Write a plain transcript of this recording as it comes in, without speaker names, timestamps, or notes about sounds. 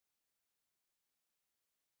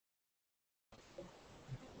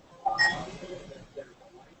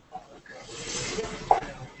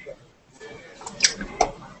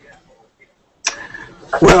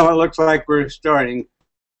Well, it looks like we're starting.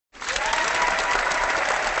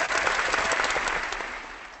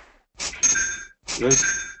 Good.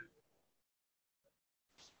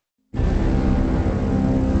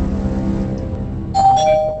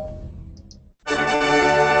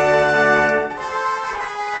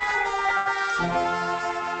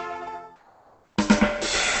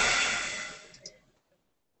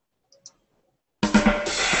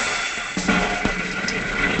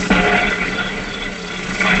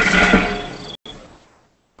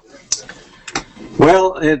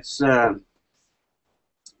 Well, it's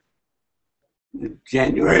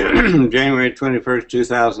January 21st,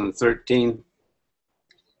 2013.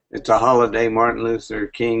 It's a holiday, Martin Luther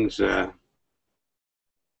King's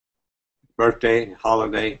birthday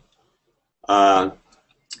holiday. I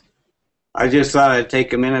just thought I'd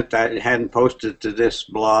take a minute. I hadn't posted to this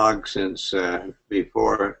blog since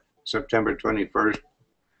before September 21st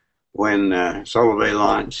when Solvay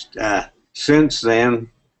launched. Since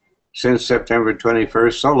then, since September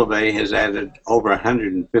 21st, Solvay has added over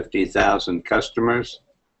 150,000 customers,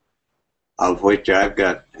 of which I've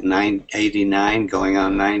got 89 going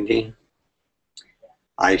on 90.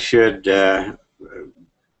 I should, at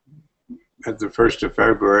the 1st of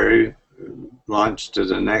February, launch to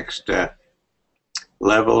the next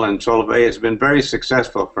level, and Solvay has been very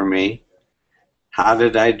successful for me. How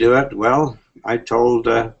did I do it? Well, I told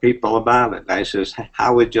people about it. I says,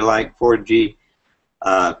 how would you like 4G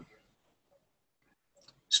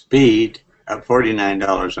speed at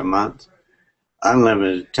 $49 a month,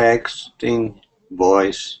 unlimited texting,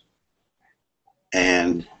 voice,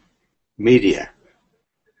 and media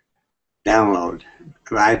download?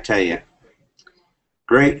 I tell you,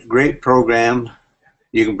 great program.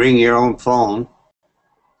 You can bring your own phone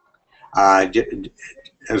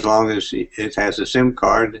as long as it has a SIM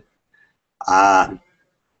card.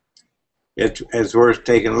 It's worth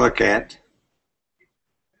taking a look at.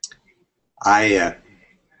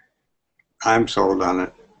 I'm sold on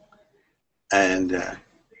it, and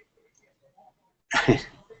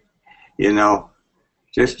you know,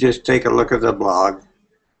 just take a look at the blog.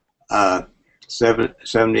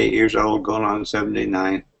 78 years old, going on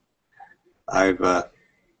 79. I've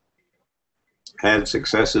had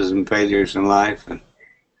successes and failures in life, and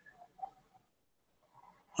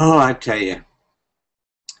oh, I tell you,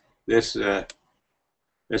 this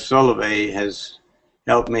Solvay has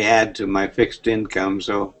helped me add to my fixed income,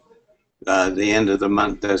 so the end of the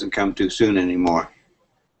month doesn't come too soon anymore.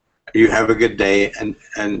 You have a good day,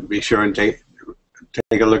 and be sure and take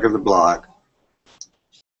a look at the blog.